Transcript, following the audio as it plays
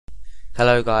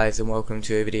Hello guys, and welcome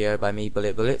to a video by me,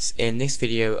 Bulletofbullets. In this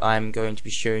video I'm going to be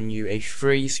showing you a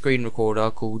free screen recorder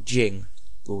called Jing.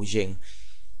 Or Jing.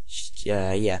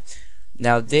 Yeah.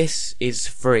 Now this is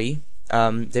free.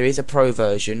 There is a pro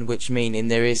version, which meaning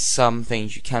there is some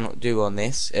things you cannot do on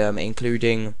this,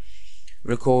 including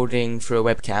recording through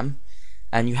a webcam,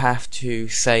 and you have to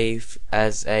save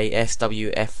as a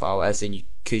SWF file, as in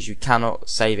because you cannot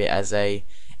save it as a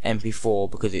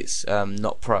MP4 because it's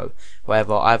not pro.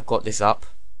 However, I've got this up,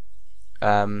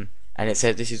 and it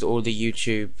says this is all the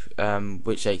YouTube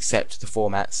which they accept the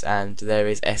formats, and there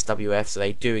is SWF, so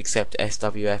they do accept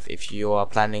SWF if you are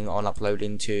planning on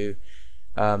uploading to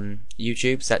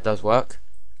YouTube, so that does work.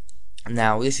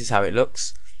 Now this is how it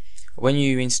looks. When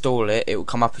you install it, it will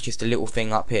come up with just a little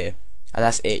thing up here, and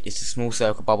that's it, just a small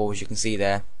circle bubble as you can see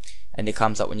there, and it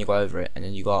comes up when you go over it, and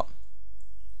then you got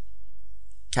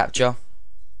capture,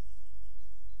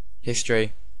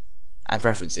 history, and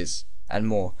preferences, and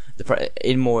more.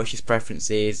 In more it's just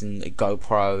preferences and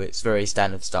GoPro. It's very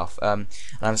standard stuff. And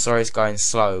I'm sorry it's going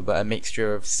slow, but a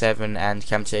mixture of 7 and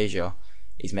Camtasia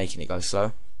is making it go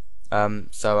slow.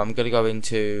 So I'm going to go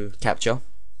into capture,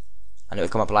 and it will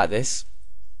come up like this.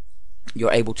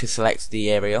 You're able to select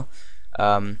the area.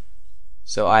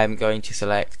 So I am going to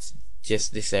select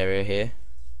just this area here,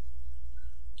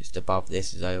 just above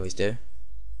this, as I always do.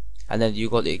 And then you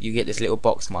get this little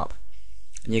box map,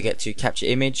 and you get to capture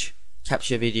image,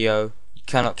 capture video. You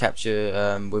cannot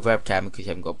capture with webcam because you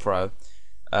haven't got pro.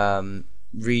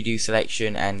 Redo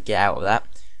selection and get out of that.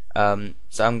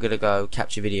 So I'm gonna go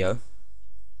capture video.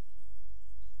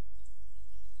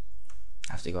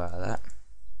 I have to go out of that,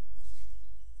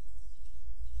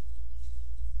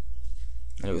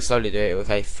 and it will slowly do it.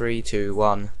 Okay, 3, 2,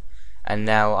 1, and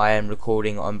now I am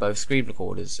recording on both screen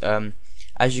recorders.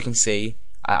 As you can see,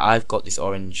 I've got this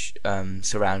orange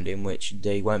surrounding, which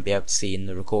they won't be able to see in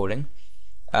the recording,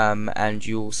 and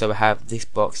you also have this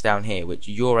box down here which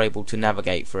you're able to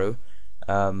navigate through,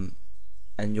 and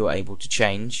you're able to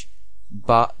change,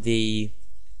 but the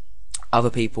other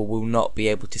people will not be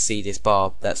able to see this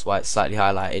bar. That's why it's slightly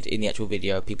highlighted in the actual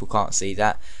video. People can't see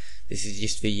that. This is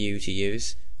just for you to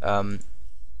use, and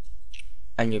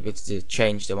you'll be able to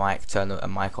change the mic, turn the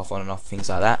mic off, on and off, things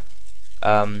like that.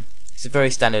 It's a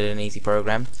very standard and easy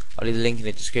program. I'll leave the link in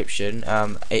the description.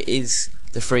 It is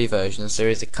the free version, so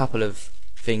there is a couple of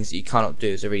things that you cannot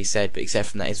do, as I already said, but except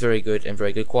from that, it's very good and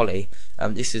very good quality.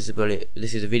 This is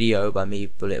a video by me,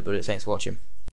 Bulletofbullets. Thanks for watching.